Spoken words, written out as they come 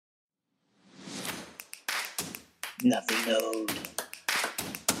Nothing owed.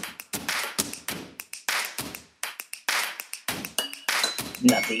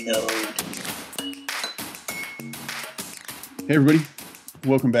 Nothing owed. Hey everybody,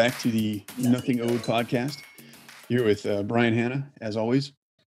 welcome back to the Nothing Owed podcast. Here with Brian Hanna, as always,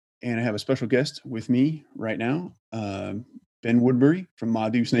 and I have a special guest with me right now, Ben Woodbury from Ma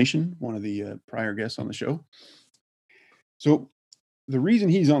Deuce Nation, one of the prior guests on the show. So the reason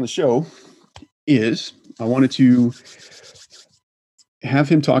he's on the show is I wanted to have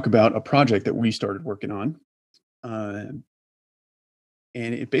him talk about a project that we started working on, and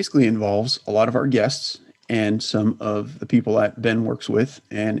it basically involves a lot of our guests and some of the people that Ben works with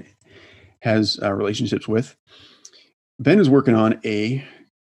and has relationships with. Ben is working on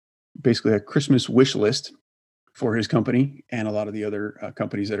basically a Christmas wish list for his company and a lot of the other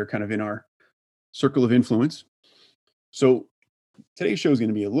companies that are kind of in our circle of influence. So today's show is going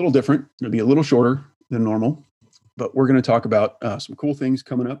to be a little different. It'll be a little shorter than normal, but we're going to talk about some cool things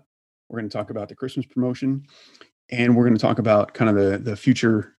coming up. We're going to talk about the Christmas promotion, and we're going to talk about kind of the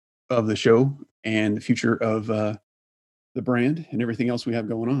future of the show and the future of the brand and everything else we have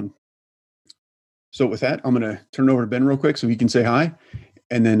going on. So with that, I'm going to turn it over to Ben real quick so he can say hi,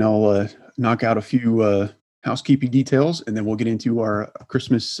 and then I'll knock out a few housekeeping details, and then we'll get into our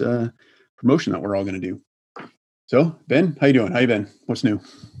Christmas promotion that we're all going to do. So Ben, how you doing? How you been? What's new?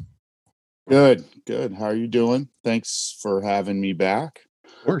 Good. How are you doing? Thanks for having me back.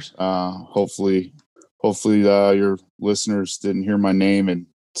 Of course. Hopefully your listeners didn't hear my name and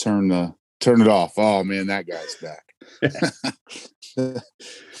turn it off. Oh man, that guy's back.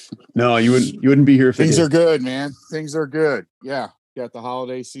 No, you wouldn't be here if things are good, man. Things are good. Yeah. Got the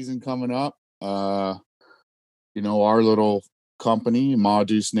holiday season coming up. Our little company, Ma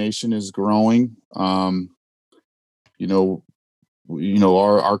Deuce Nation, is growing. Our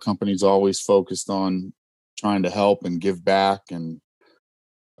company's always focused on trying to help and give back and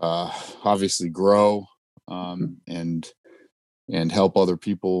obviously grow and help other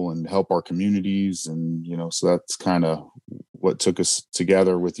people and help our communities. And, so that's kind of what took us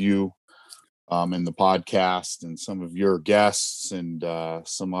together with you in the podcast and some of your guests and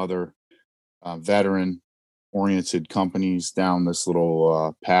some other veteran oriented companies down this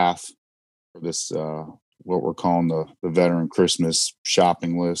little path for this what we're calling the veteran Christmas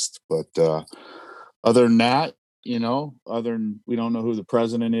shopping list. But other than that, we don't know who the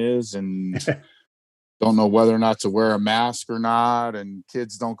president is and don't know whether or not to wear a mask or not, and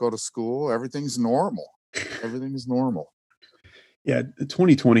kids don't go to school. Everything's normal. Yeah,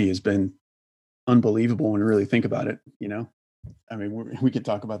 2020 has been unbelievable when you really think about it. I mean, we could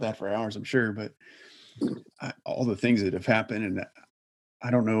talk about that for hours, I'm sure, but all the things that have happened, and I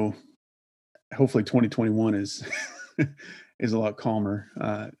don't know. Hopefully, 2021 is a lot calmer.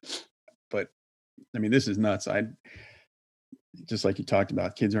 But I mean, this is nuts. Just like you talked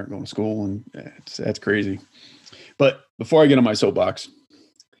about, kids aren't going to school, and that's crazy. But before I get on my soapbox,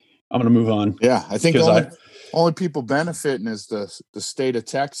 I'm going to move on. Yeah, I think only people benefiting is the state of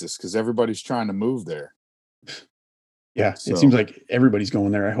Texas, because everybody's trying to move there. Yeah, so. It seems like everybody's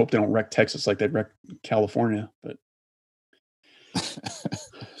going there. I hope they don't wreck Texas like they wrecked California. But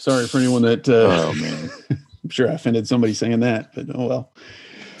sorry for anyone that. Oh man, I'm sure I offended somebody saying that, but oh well.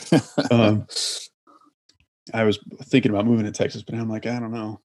 I was thinking about moving to Texas, but I'm like, I don't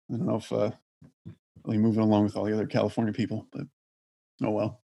know if really moving along with all the other California people, but oh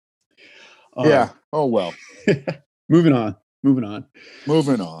well. Yeah. Oh well. Moving on.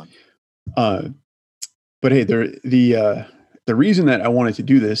 But hey, the reason that I wanted to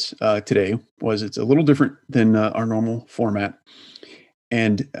do this today was it's a little different than our normal format,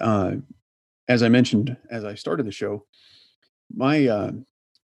 and as I mentioned as I started the show, my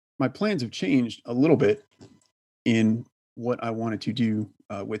plans have changed a little bit in what I wanted to do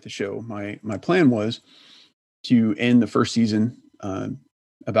with the show. My plan was to end the first season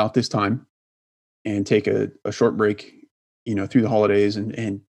about this time and take a short break, through the holidays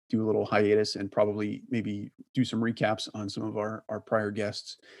and do a little hiatus and probably maybe do some recaps on some of our prior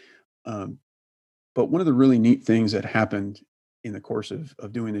guests. But one of the really neat things that happened in the course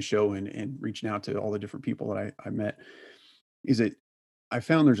of doing the show and reaching out to all the different people that I met is that I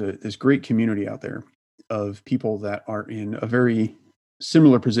found there's this great community out there of people that are in a very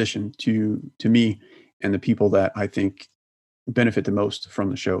similar position to me and the people that I think benefit the most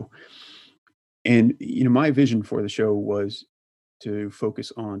from the show. And, my vision for the show was to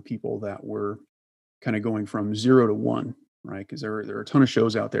focus on people that were kind of going from 0 to 1, right? Because there are a ton of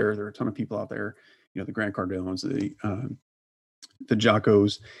shows out there. There are a ton of people out there, the Grant Cardones, the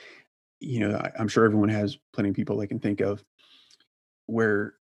Jockos, I'm sure everyone has plenty of people they can think of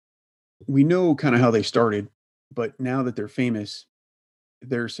where we know kind of how they started, but now that they're famous,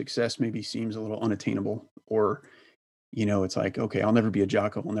 their success maybe seems a little unattainable, or, it's like, okay, I'll never be a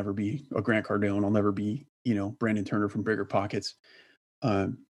Jocko. I'll never be a Grant Cardone. I'll never be, Brandon Turner from Bigger Pockets.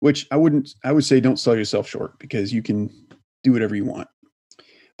 Which I would say don't sell yourself short, because you can do whatever you want.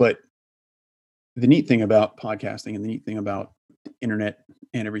 But the neat thing about podcasting and the neat thing about the internet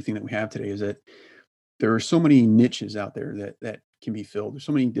and everything that we have today is that there are so many niches out there that can be filled. There's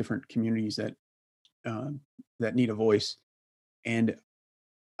so many different communities that need a voice. And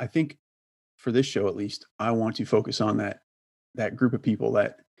I think for this show, at least, I want to focus on that group of people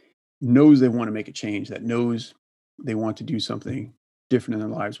that knows they want to make a change, that knows they want to do something different in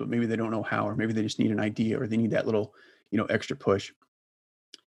their lives, but maybe they don't know how, or maybe they just need an idea, or they need that little, extra push.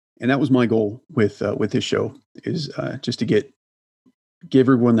 And that was my goal with this show, is just to give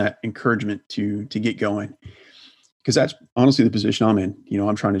everyone that encouragement to get going, because that's honestly the position I'm in.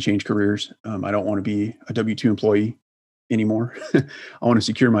 I'm trying to change careers. I don't want to be a W-2 employee anymore. I want to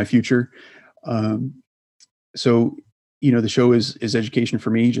secure my future. So, the show is education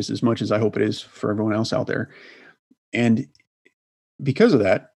for me just as much as I hope it is for everyone else out there. And because of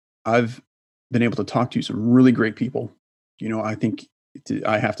that, I've been able to talk to some really great people. I think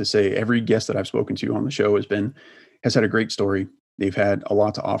I have to say every guest that I've spoken to on the show has had a great story. They've had a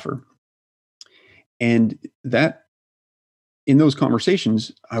lot to offer. And that, in those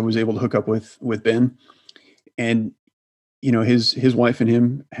conversations, I was able to hook up with Ben, and, his wife and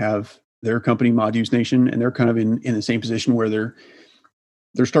him have their company, Mod Use Nation, and they're kind of in the same position where they're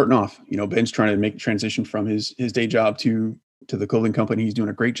starting off. Ben's trying to make the transition from his day job to the clothing company. He's doing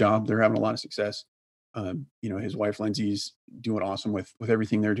a great job. They're having a lot of success. His wife Lindsay's doing awesome with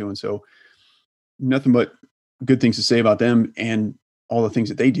everything they're doing. So nothing but good things to say about them and all the things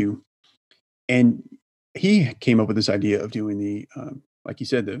that they do. And he came up with this idea of doing the, like you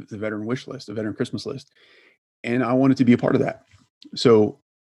said, the veteran wish list, the veteran Christmas list. And I wanted to be a part of that. So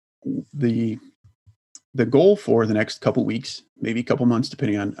the goal for the next couple weeks, maybe a couple months,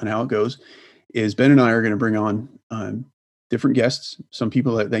 depending on how it goes, is Ben and I are going to bring on different guests, some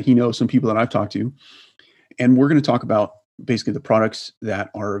people that he knows, some people that I've talked to, and we're going to talk about basically the products that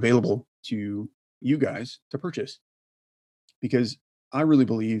are available to you guys to purchase. Because I really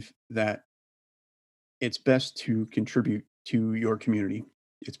believe that it's best to contribute to your community.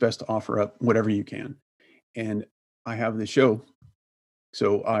 It's best to offer up whatever you can. And I have this show,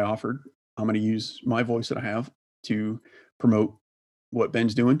 so I'm going to use my voice that I have to promote what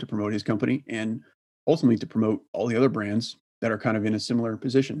Ben's doing, to promote his company, and ultimately to promote all the other brands that are kind of in a similar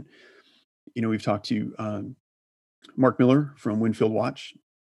position. We've talked to Mark Miller from Winfield Watch.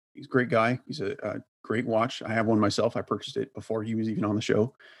 He's a great guy. He's a great watch. I have one myself. I purchased it before he was even on the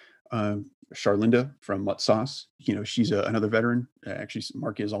show. Charlinda from Mutt Sauce. She's another veteran. Actually,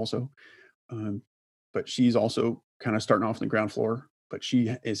 Mark is also. But she's also kind of starting off on the ground floor. But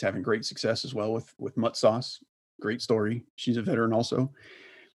she is having great success as well with Mutt Sauce. Great story. She's a veteran also.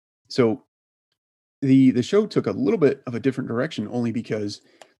 So the show took a little bit of a different direction, only because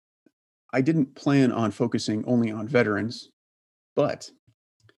I didn't plan on focusing only on veterans. But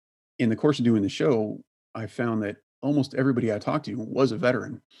in the course of doing the show, I found that almost everybody I talked to was a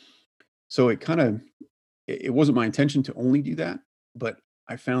veteran. So it wasn't my intention to only do that, but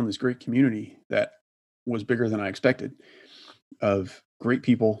I found this great community that was bigger than I expected, of great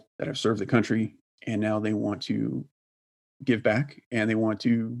people that have served the country, and now they want to give back and they want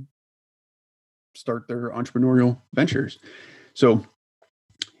to start their entrepreneurial ventures. So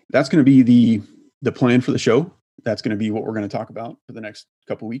that's going to be the plan for the show. That's going to be what we're going to talk about for the next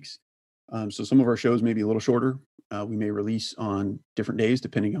couple of weeks. So some of our shows may be a little shorter. We may release on different days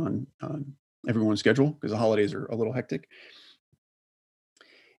depending on everyone's schedule, because the holidays are a little hectic.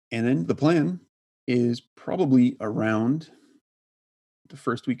 And then the plan is probably around the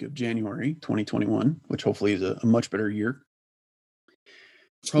first week of January 2021, which hopefully is a much better year.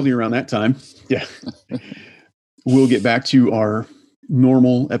 Probably around that time. Yeah. We'll get back to our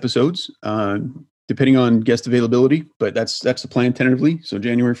normal episodes, depending on guest availability, but that's the plan tentatively. So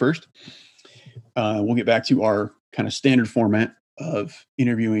January 1st, we'll get back to our kind of standard format of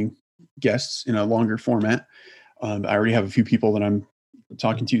interviewing guests in a longer format. I already have a few people that I'm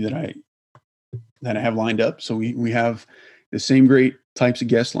talking to that I have lined up. So we have the same great types of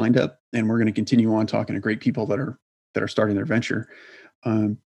guests lined up, and we're going to continue on talking to great people that are starting their venture.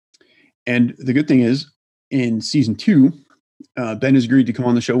 And the good thing is, in season 2, Ben has agreed to come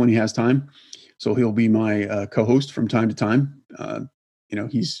on the show when he has time. So he'll be my co-host from time to time.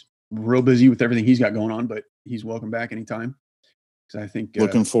 He's real busy with everything he's got going on, but he's welcome back anytime. Because I think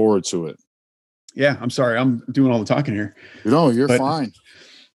looking forward to it. Yeah, I'm sorry, I'm doing all the talking here. No, you're fine.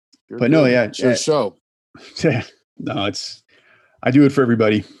 But no, yeah, it's your show. Yeah. No, I do it for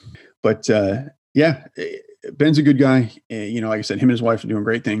everybody. But yeah, Ben's a good guy. Like I said, him and his wife are doing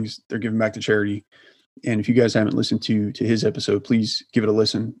great things. They're giving back to charity. And if you guys haven't listened to his episode, please give it a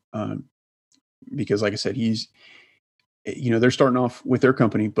listen. Because like I said, they're starting off with their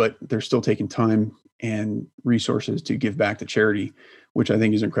company, but they're still taking time and resources to give back to charity, which I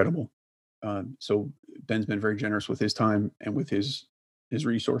think is incredible. So Ben's been very generous with his time and with his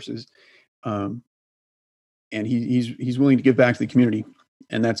resources. Um, and he's willing to give back to the community.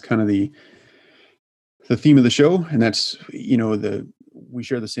 And that's kind of the theme of the show. And that's, we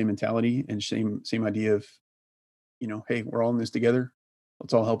share the same mentality and same idea of, hey, we're all in this together.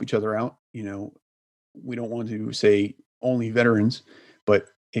 Let's all help each other out. We don't want to say only veterans, but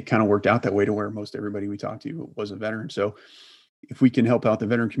it kind of worked out that way to where most everybody we talked to was a veteran. So if we can help out the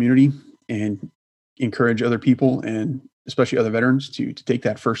veteran community and encourage other people and especially other veterans to take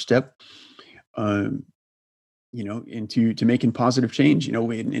that first step, into making positive change,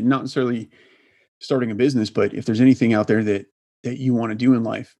 and not necessarily starting a business, but if there's anything out there that you want to do in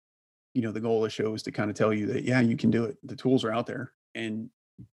life, the goal of the show is to kind of tell you that, yeah, you can do it. The tools are out there. And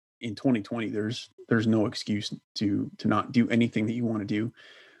in 2020, there's no excuse to not do anything that you want to do.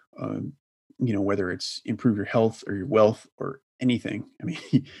 Whether it's improve your health or your wealth or anything. I mean,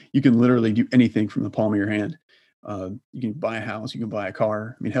 you can literally do anything from the palm of your hand. You can buy a house, you can buy a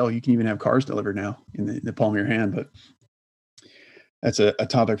car. I mean, hell, you can even have cars delivered now in the palm of your hand, but that's a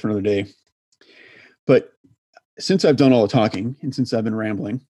topic for another day. But since I've done all the talking and since I've been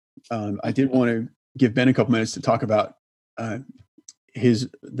rambling, I did want to give Ben a couple minutes to talk about the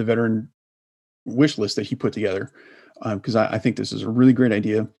veteran wish list that he put together, because I think this is a really great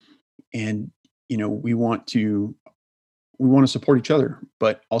idea, and we want to support each other,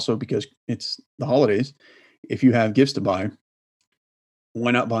 but also because it's the holidays. If you have gifts to buy, why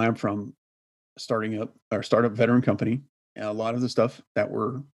not buy them from startup veteran company? And a lot of the stuff that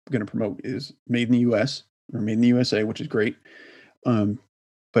we're going to promote is made in the U.S. or made in the USA, which is great. But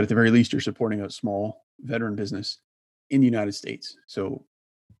at the very least, you're supporting a small veteran business in the United States. So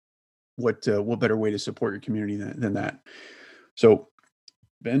what better way to support your community than that? So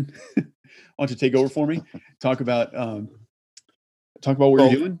Ben, why don't you take over for me? Talk about what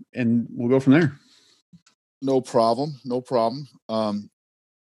you're doing, and we'll go from there. No problem.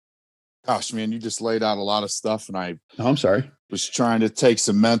 Gosh, man, you just laid out a lot of stuff, and I'm sorry. Was trying to take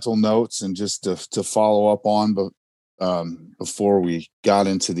some mental notes and just to follow up on, but before we got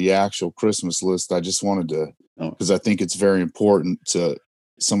into the actual Christmas list, I just wanted to, because I think it's very important to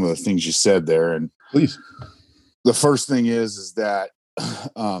some of the things you said there. And please, the first thing is that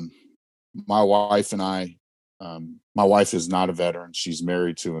my wife and I, my wife is not a veteran. She's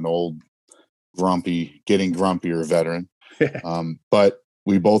married to an old, getting grumpier veteran. But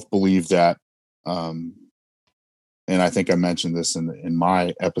we both believe that, and I think I mentioned this in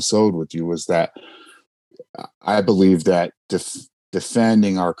my episode with you, was that I believe that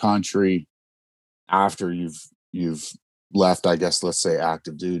defending our country after you've left, I guess, let's say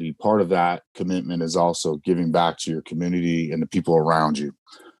active duty, part of that commitment is also giving back to your community and the people around you.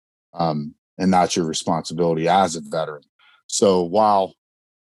 And that's your responsibility as a veteran. So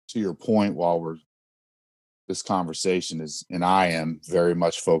to your point, this conversation is, and I am very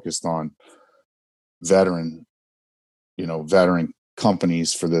much focused on veteran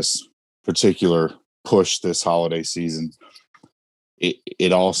companies for this particular push this holiday season.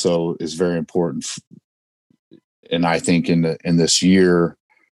 It also is very important, and I think in this year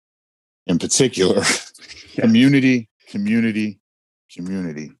in particular, community.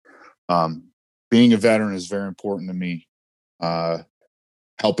 Being a veteran is very important to me.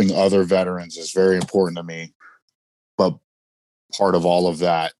 Helping other veterans is very important to me. But part of all of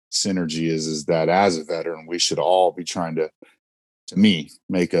that synergy is that as a veteran, we should all be trying to make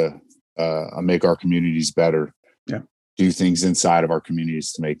our communities better. Yeah. Do things inside of our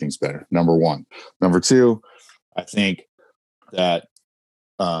communities to make things better. Number one. Number two, I think that,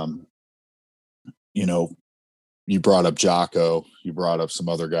 you brought up Jocko, you brought up some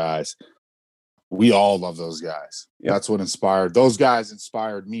other guys. We all love those guys. Yep. That's what those guys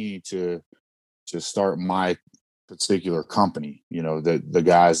inspired me to start my particular company. The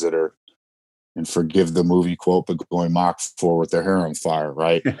guys that are, and forgive the movie quote, but going Mach 4 with their hair on fire,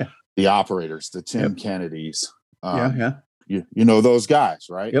 right? The operators, the Tim Kennedys. You know those guys,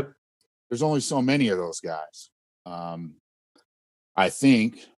 right? Yep. There's only so many of those guys. I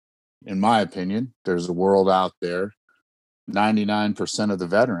think, in my opinion, there's a world out there. 99% of the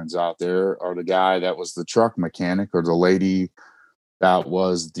veterans out there are the guy that was the truck mechanic or the lady that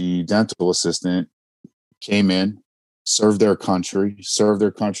was the dental assistant, came in, served their country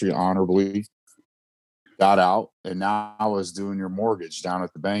honorably, got out, and now I was doing your mortgage down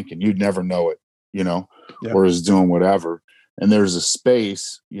at the bank, and you'd never know it, Yeah. or is doing whatever. And there's a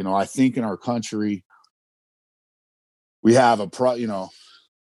space, I think in our country, we have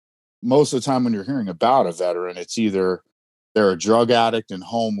most of the time when you're hearing about a veteran, it's either they're a drug addict and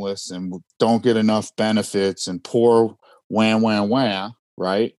homeless and don't get enough benefits and poor wham,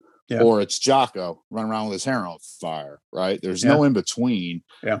 right? Yeah. Or it's Jocko running around with his hair on fire, right? There's Yeah. no in between.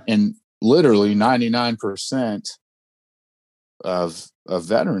 Yeah. And literally 99% of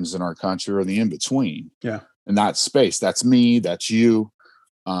veterans in our country are the in between. Yeah. And that space, that's me, that's you.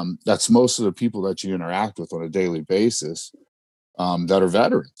 That's most of the people that you interact with on a daily basis that are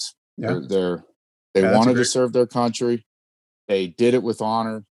veterans. Yeah. They wanted to serve their country. They did it with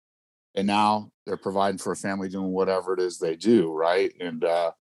honor, and now they're providing for a family, doing whatever it is they do, right? And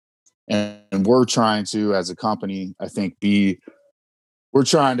we're trying to, as a company, I think, we're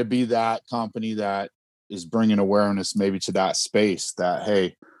trying to be that company that is bringing awareness maybe to that space that,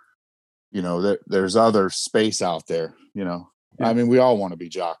 hey, there's other space out there, Yeah. I mean, we all want to be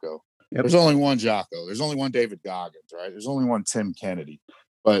Jocko. Yep. There's only one Jocko. There's only one David Goggins, right? There's only one Tim Kennedy,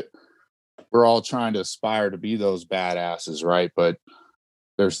 but we're all trying to aspire to be those badasses, right? But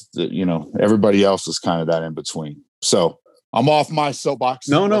there's everybody else is kind of that in between. So I'm off my soapbox.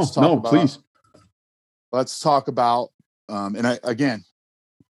 No, please. Let's talk about, again,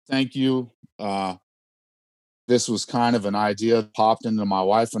 thank you. This was kind of an idea that popped into my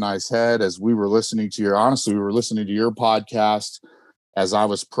wife and I's head as we were listening to your podcast as I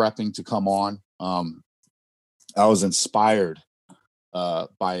was prepping to come on. I was inspired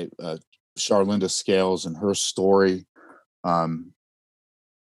by Charlinda Scales and her story, and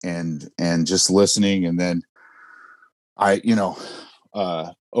just listening. And then we're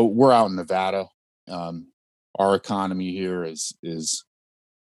out in Nevada. Our economy here is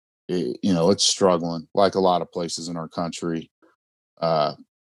it's struggling like a lot of places in our country.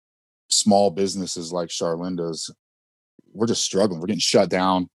 Small businesses like Charlinda's, we're just struggling. We're getting shut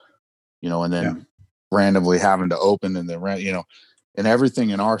down, and then randomly having to open, and then and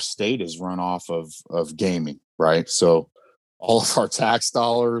everything in our state is run off of gaming, right? So all of our tax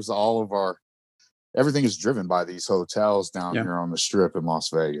dollars, everything is driven by these hotels down here on the Strip in Las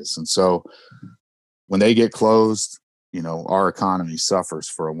Vegas. And so when they get closed, our economy suffers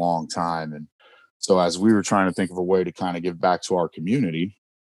for a long time. And so as we were trying to think of a way to kind of give back to our community,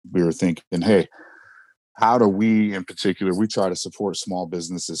 we were thinking, hey, how do we, in particular, we try to support small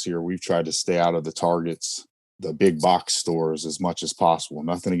businesses here. We've tried to stay out of the Targets, the big box stores, as much as possible.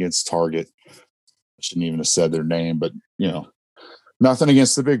 Nothing against Target. I shouldn't even have said their name, but nothing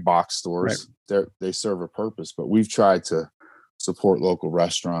against the big box stores. Right. They serve a purpose, but we've tried to support local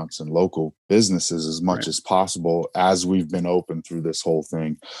restaurants and local businesses as much as possible as we've been open through this whole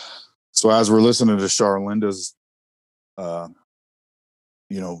thing. So as we're listening to Charlinda's,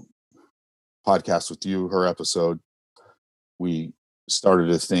 podcast with you, her episode, we started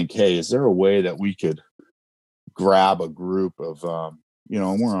to think, hey, is there a way that we could grab a group of, and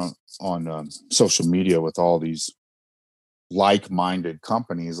we're on social media with all these like-minded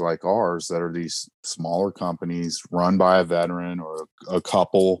companies like ours that are these smaller companies run by a veteran or a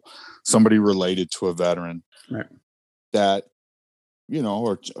couple, somebody related to a veteran, that,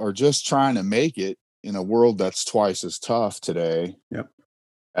 are just trying to make it in a world that's twice as tough today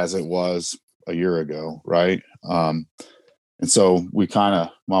as it was a year ago. Right. And so my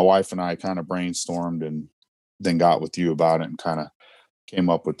wife and I kind of brainstormed and then got with you about it and kind of came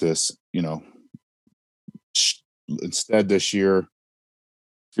up with this, instead this year,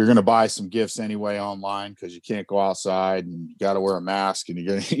 if you're going to buy some gifts anyway online, because you can't go outside and you got to wear a mask and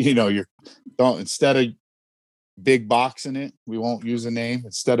you're going to, instead of big boxing it, we won't use a name,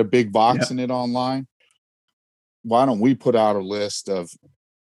 instead of big boxing it online, why don't we put out a list of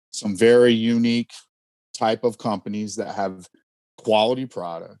some very unique type of companies that have quality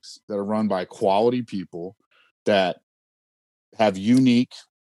products that are run by quality people that have unique,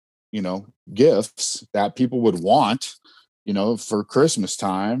 gifts that people would want, for Christmas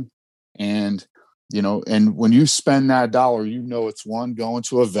time. And, and when you spend that dollar, it's one going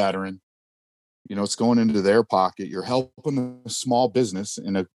to a veteran, it's going into their pocket. You're helping a small business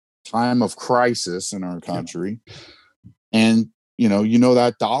in a time of crisis in our country. And,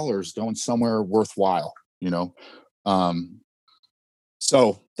 that dollar's going somewhere worthwhile,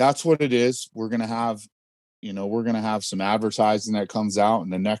 so that's what it is. We're going to have some advertising that comes out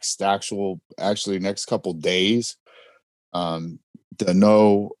in the next next couple days. The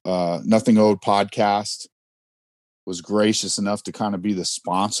Nothing Owed podcast was gracious enough to kind of be the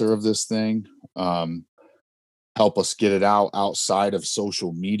sponsor of this thing. Help us get it outside of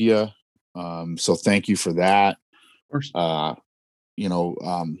social media. So thank you for that. Of course.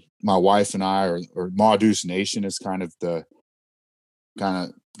 My wife and I, or Ma Deuce Nation, is kind of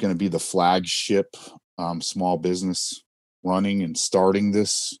going to be the flagship small business running and starting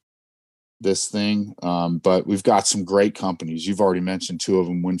this thing. But we've got some great companies. You've already mentioned two of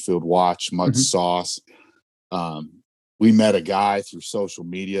them: Winfield Watch, Mud Sauce. We met a guy through social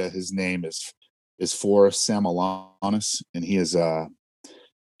media. His name is Forrest Samalanis, and he's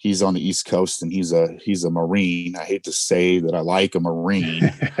on the East Coast, and he's a Marine. I hate to say that I like a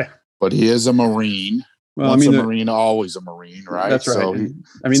Marine, but he is a Marine. Well, Once a Marine, always a Marine, right? That's right. So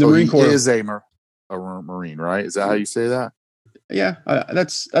the Marine Corps is a Marine, right? Is that how you say that? Yeah,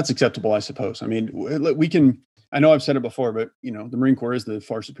 that's acceptable, I suppose. I mean, we can. I know I've said it before, but the Marine Corps is the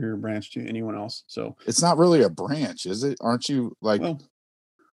far superior branch to anyone else. So it's not really a branch, is it? Aren't you like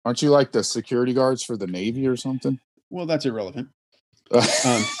the security guards for the Navy or something? Well, that's irrelevant.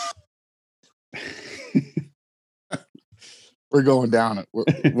 We're going down it.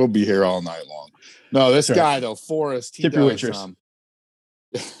 We'll be here all night long. No, this guy though, Forrest. Tip your waitress.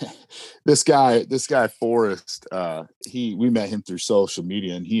 This guy Forrest. We met him through social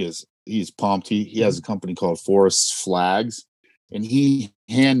media, and he's pumped. He has a company called Forrest Flags, and he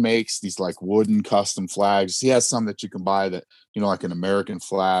hand makes these like wooden custom flags. He has some that you can buy that like an American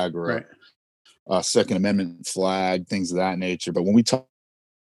flag or a Second Amendment flag, things of that nature. But when we talk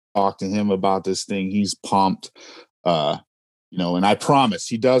to him about this thing, he's pumped. And I promise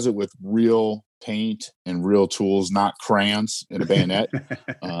he does it with real paint and real tools, not crayons and a bayonet.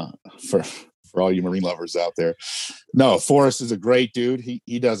 For all you Marine lovers out there. No, Forrest is a great dude.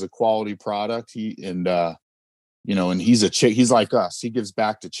 He does a quality product. And he's he's like us. He gives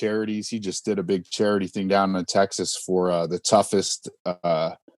back to charities. He just did a big charity thing down in Texas for the toughest,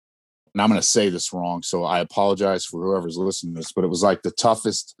 and I'm going to say this wrong, so I apologize for whoever's listening to this, but it was like the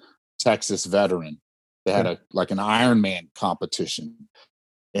toughest Texas veteran. They had an Ironman competition,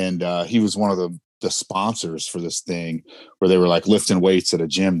 and he was one of the sponsors for this thing, where they were like lifting weights at a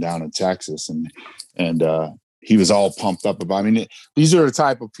gym down in Texas, and he was all pumped up about. I mean, these are the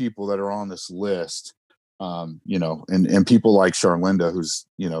type of people that are on this list, and people like Charlinda, who's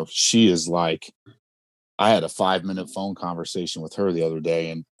she is like, I had a 5-minute phone conversation with her the other day,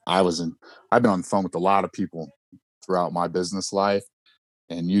 and I've been on the phone with a lot of people throughout my business life,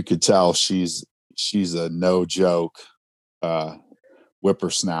 and you could tell she's a no joke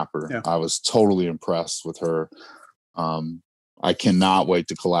whippersnapper. Yeah. I was totally impressed with her. I cannot wait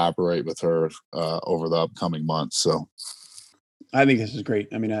to collaborate with her over the upcoming months. So I think this is great.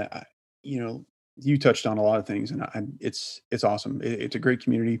 I mean, I you touched on a lot of things, and it's awesome. It's a great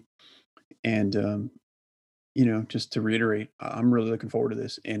community. And, just to reiterate, I'm really looking forward to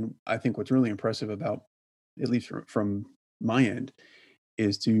this. And I think what's really impressive about, at least from my end,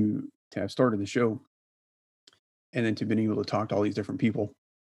 is to have started the show and then to been able to talk to all these different people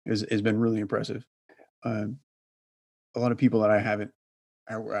has been really impressive. A lot of people that I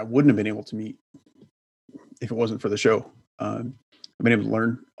wouldn't have been able to meet if it wasn't for the show. I've been able to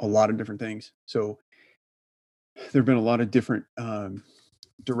learn a lot of different things. So there've been a lot of different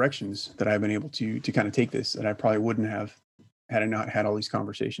directions that I've been able to kind of take this that I probably wouldn't have had I not had all these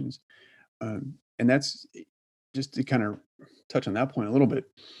conversations. And that's just to kind of touch on that point a little bit.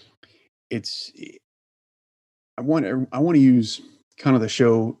 I want to use kind of the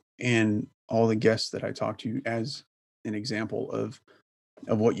show and all the guests that I talk to as an example of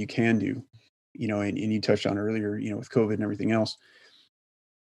what you can do, and you touched on earlier, with COVID and everything else.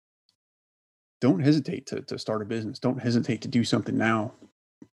 Don't hesitate to start a business. Don't hesitate to do something now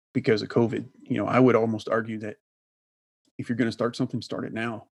because of COVID. I would almost argue that if you're going to start something, start it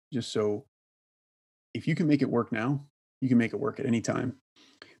now. Just so if you can make it work now, you can make it work at any time.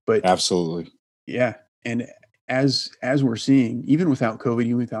 But absolutely. Yeah. And as we're seeing, even without COVID,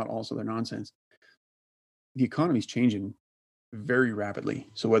 even without all this other nonsense, the economy is changing very rapidly.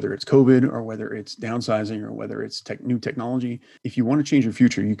 So whether it's COVID or whether it's downsizing or whether it's new technology, if you want to change your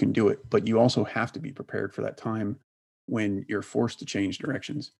future, you can do it. But you also have to be prepared for that time when you're forced to change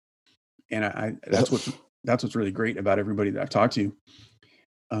directions. And that's what's really great about everybody that I've talked to,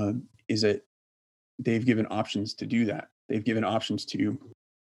 is that they've given options to do that. They've given options to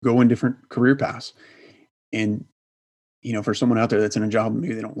go in different career paths. And, for someone out there that's in a job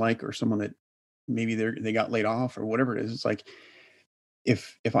maybe they don't like, or someone that maybe they got laid off or whatever it is, it's like,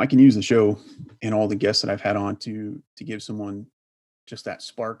 if I can use the show and all the guests that I've had on to give someone just that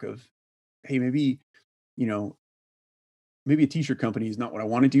spark of, hey, maybe a t-shirt company is not what I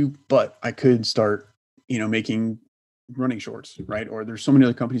want to do, but I could start, making running shorts, right? Or there's so many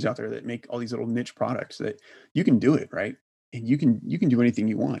other companies out there that make all these little niche products that you can do it, right? And you can do anything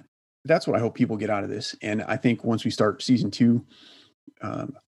you want. that's what I hope people get out of this. And I think once we start season 2,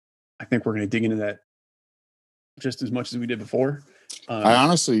 um, I think we're going to dig into that just as much as we did before. I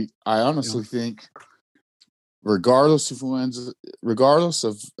honestly think regardless of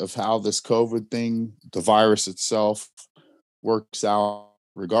how this COVID thing, the virus itself works out,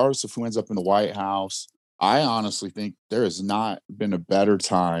 regardless of who ends up in the White House, I honestly think there has not been a better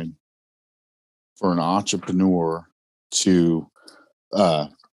time for an entrepreneur to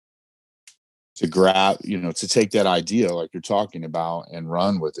grab, to take that idea like you're talking about and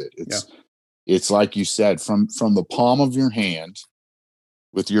run with it. It's like you said, from the palm of your hand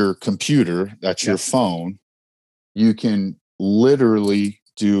with your computer, that's your phone, you can literally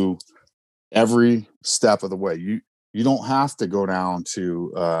do every step of the way. You don't have to go down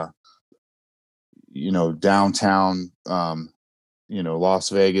to downtown Las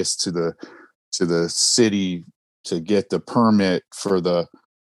Vegas to the city to get the permit for the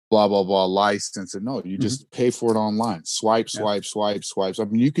blah blah blah license. And no, you just pay for it online. Swipe. I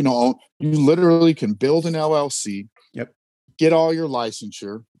mean, you literally can build an LLC, get all your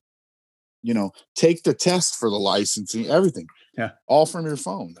licensure, take the test for the licensing, everything, all from your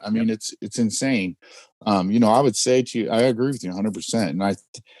phone. I mean, it's insane. I would say to you, I agree with you 100%.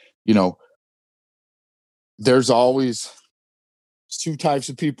 And there's always two types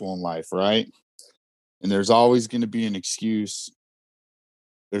of people in life, right? And there's always going to be an excuse.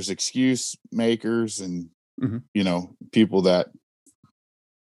 There's excuse makers and, people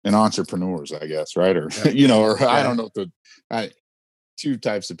and entrepreneurs, I guess, right? Or, I don't know two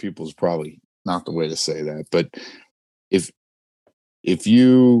types of people is probably not the way to say that. But if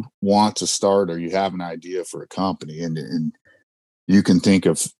you want to start or you have an idea for a company and you can think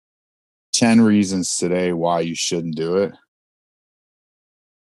of 10 reasons today why you shouldn't do it,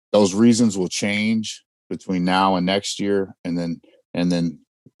 those reasons will change between now and next year, and then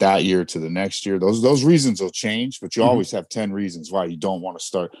that year to the next year. Those reasons will change, but you always have 10 reasons why you don't want to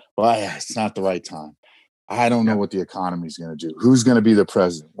start. Well, it's not the right time. I don't know what the economy is going to do. Who's going to be the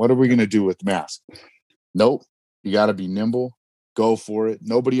president? What are we going to do with masks? Nope. You got to be nimble. Go for it.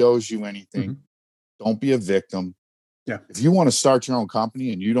 Nobody owes you anything. Don't be a victim. Yeah. If you want to start your own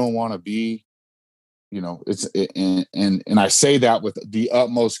company and you don't want to be, and I say that with the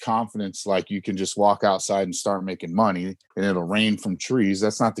utmost confidence, like you can just walk outside and start making money and it'll rain from trees.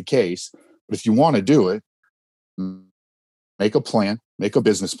 That's not the case. But if you want to do it, make a plan, make a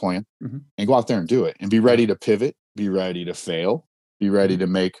business plan, and go out there and do it, and be ready to pivot, be ready to fail, be ready to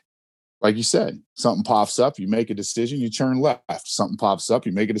make, like you said, something pops up, you make a decision, you turn left. Something pops up,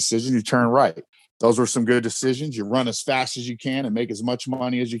 you make a decision, you turn right. Those were some good decisions. You run as fast as you can and make as much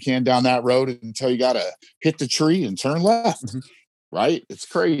money as you can down that road until you got to hit the tree and turn left. Right? It's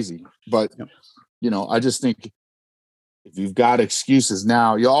crazy. But, I just think if you've got excuses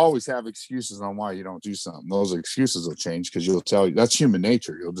now, you'll always have excuses on why you don't do something. Those excuses will change because you'll tell you, that's human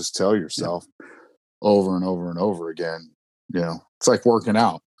nature. You'll just tell yourself over and over and over again. It's like working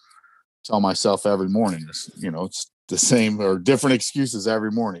out. Tell myself every morning, it's the same or different excuses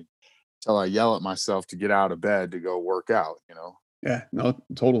every morning till I yell at myself to get out of bed to go work out, Yeah, no,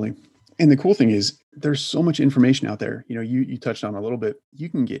 totally. And the cool thing is there's so much information out there. You touched on a little bit. You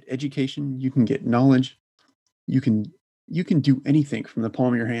can get education, you can get knowledge, you can do anything from the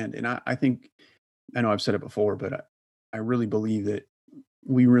palm of your hand. And I think, I know I've said it before, but I really believe that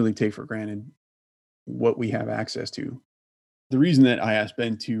we really take for granted what we have access to. The reason that I asked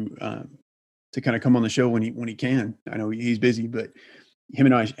Ben to kind of come on the show when he can, I know he's busy, but him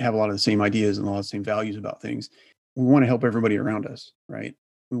and I have a lot of the same ideas and a lot of the same values about things. We want to help everybody around us, right?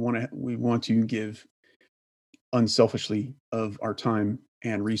 We want to give unselfishly of our time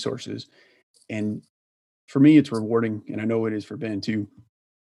and resources. And for me, it's rewarding, and I know it is for Ben too.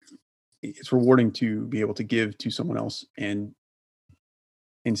 It's rewarding to be able to give to someone else and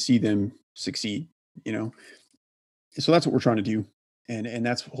see them succeed, So that's what we're trying to do. And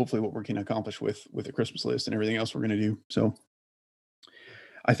that's hopefully what we can accomplish with the Christmas list and everything else we're going to do. So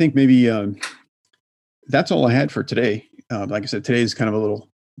I think maybe that's all I had for today. Like I said, today is kind of a little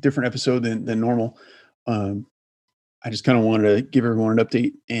different episode than normal. I just kind of wanted to give everyone an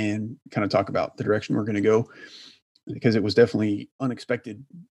update and kind of talk about the direction we're going to go, because it was definitely unexpected.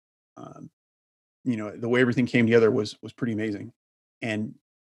 The way everything came together was pretty amazing. And,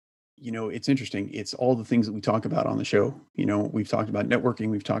 it's interesting. It's all the things that we talk about on the show. We've talked about networking.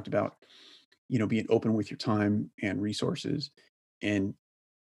 We've talked about, being open with your time and resources, and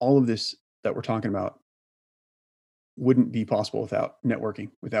all of this that we're talking about wouldn't be possible without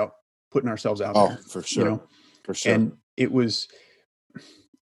networking, without putting ourselves out there. For sure. For sure. And it was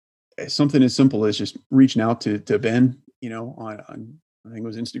something as simple as just reaching out to Ben, on I think it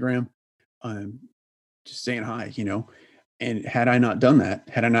was Instagram, just saying hi, and had I not done that,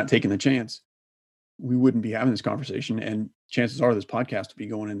 had I not taken the chance, we wouldn't be having this conversation. And chances are this podcast would be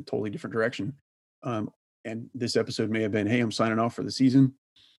going in a totally different direction. And this episode may have been, hey, I'm signing off for the season.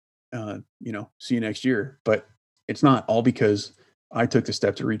 See you next year. But it's not all because I took the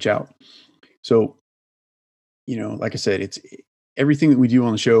step to reach out. So, like I said, it's everything that we do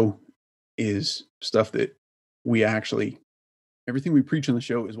on the show is stuff that everything we preach on the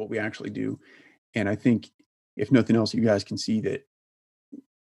show is what we actually do. And I think if nothing else, you guys can see that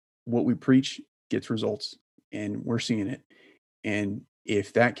what we preach gets results, and we're seeing it. And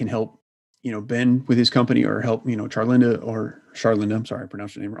if that can help, Ben with his company, or help, Charlinda, I'm sorry, I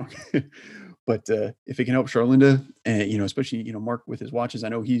pronounced your name wrong. But if it can help Charlinda, and, especially, Mark with his watches, I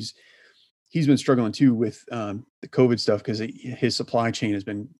know he's been struggling too with the COVID stuff, because his supply chain has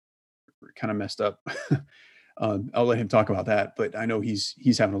been kind of messed up. I'll let him talk about that, but I know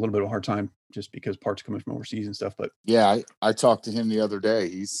he's having a little bit of a hard time just because parts coming from overseas and stuff. But yeah, I talked to him the other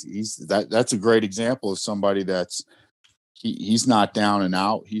day. That's a great example of somebody he's not down and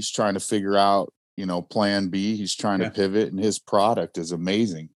out. He's trying to figure out, plan B. He's trying to pivot, and his product is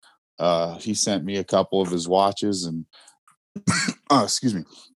amazing. He sent me a couple of his watches, and excuse me,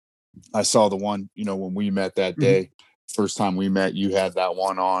 I saw the one, when we met that day, first time we met, you had that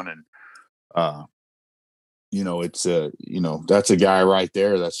one on, and it's that's a guy right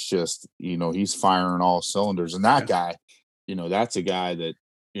there. That's just, he's firing all cylinders. And that guy, that's a guy that,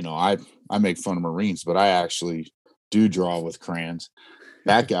 I make fun of Marines, but I actually do draw with crayons.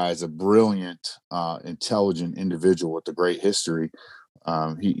 That guy is a brilliant, intelligent individual with a great history.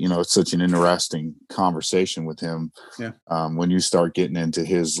 It's such an interesting conversation with him. When you start getting into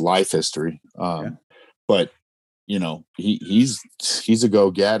his life history. But he's a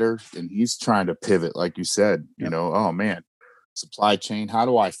go-getter, and he's trying to pivot, like you said. Oh man, supply chain, how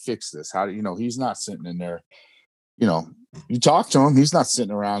do I fix this? How do he's not sitting in there, you talk to him, he's not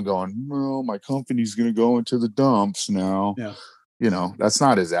sitting around going, well, my company's going to go into the dumps now. That's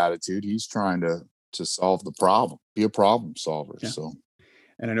not his attitude. He's trying to solve the problem, be a problem solver. So,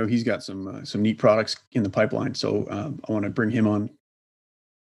 and I know he's got some neat products in the pipeline, so I want to bring him on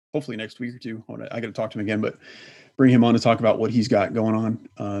hopefully next week or two. I got to talk to him again, but bring him on to talk about what he's got going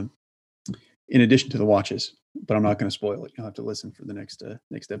on, in addition to the watches. But I'm not going to spoil it. You'll have to listen for the next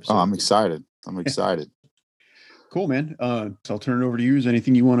episode. Oh, I'm excited. Cool, man. So I'll turn it over to you. Is there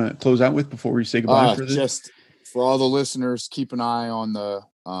anything you want to close out with before we say goodbye for this? Just for all the listeners, keep an eye on the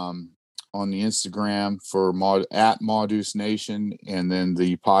Instagram for at Maudeuse Nation, and then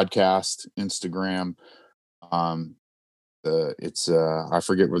the podcast Instagram. It's I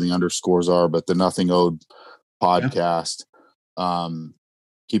forget where the underscores are, but the Nothing Owed podcast.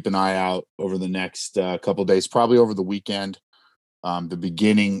 Keep an eye out over the next couple of days, probably over the weekend. The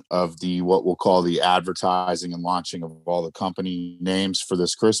beginning of what we'll call the advertising and launching of all the company names for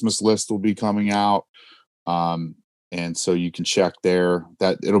this Christmas list will be coming out. And so you can check there.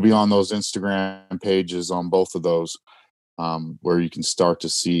 That it'll be on those Instagram pages, on both of those, where you can start to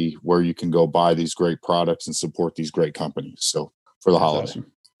see where you can go buy these great products and support these great companies. So for the holiday.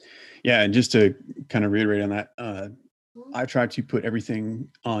 Awesome. Yeah. And just to kind of reiterate on that, I try to put everything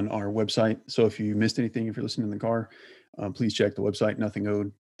on our website. So if you missed anything, if you're listening in the car, please check the website,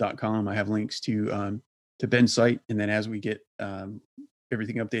 nothingowed.com. I have links to Ben's site. And then as we get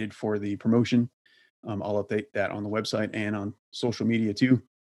everything updated for the promotion, I'll update that on the website and on social media too.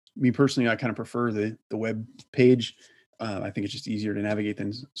 Me personally, I kind of prefer the web page. I think it's just easier to navigate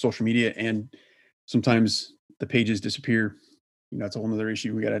than social media. And sometimes the pages disappear. It's a whole other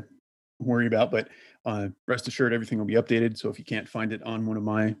issue we got to worry about. But rest assured, everything will be updated. So if you can't find it on one of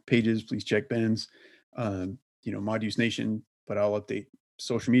my pages, please check Ben's. Maudeuse Nation. But I'll update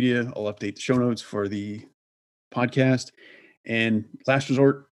social media. I'll update the show notes for the podcast. And last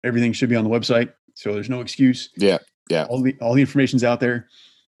resort, everything should be on the website. So there's no excuse. Yeah. All the information's out there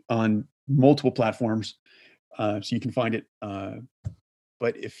on multiple platforms, so you can find it.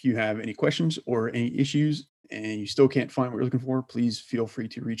 But if you have any questions or any issues and you still can't find what you're looking for, please feel free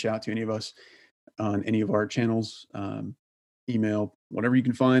to reach out to any of us on any of our channels, email, whatever you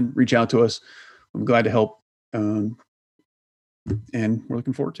can find. Reach out to us. I'm glad to help, and we're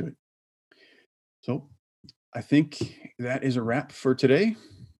looking forward to it. So I think that is a wrap for today.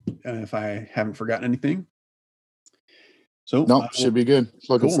 If I haven't forgotten anything. So no, should be good.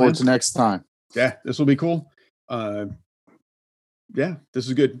 Looking forward to next time. Yeah, this will be cool. Yeah, this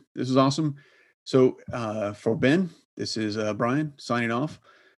is good. This is awesome. So for Ben, this is Brian signing off.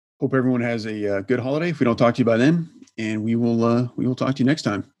 Hope everyone has a good holiday. If we don't talk to you by then, and we will talk to you next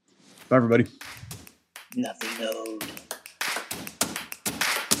time. Bye, everybody. Nothing owed.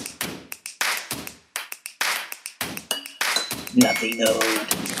 Nothing owed.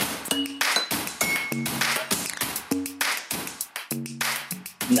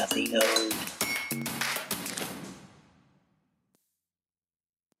 Nothing owed.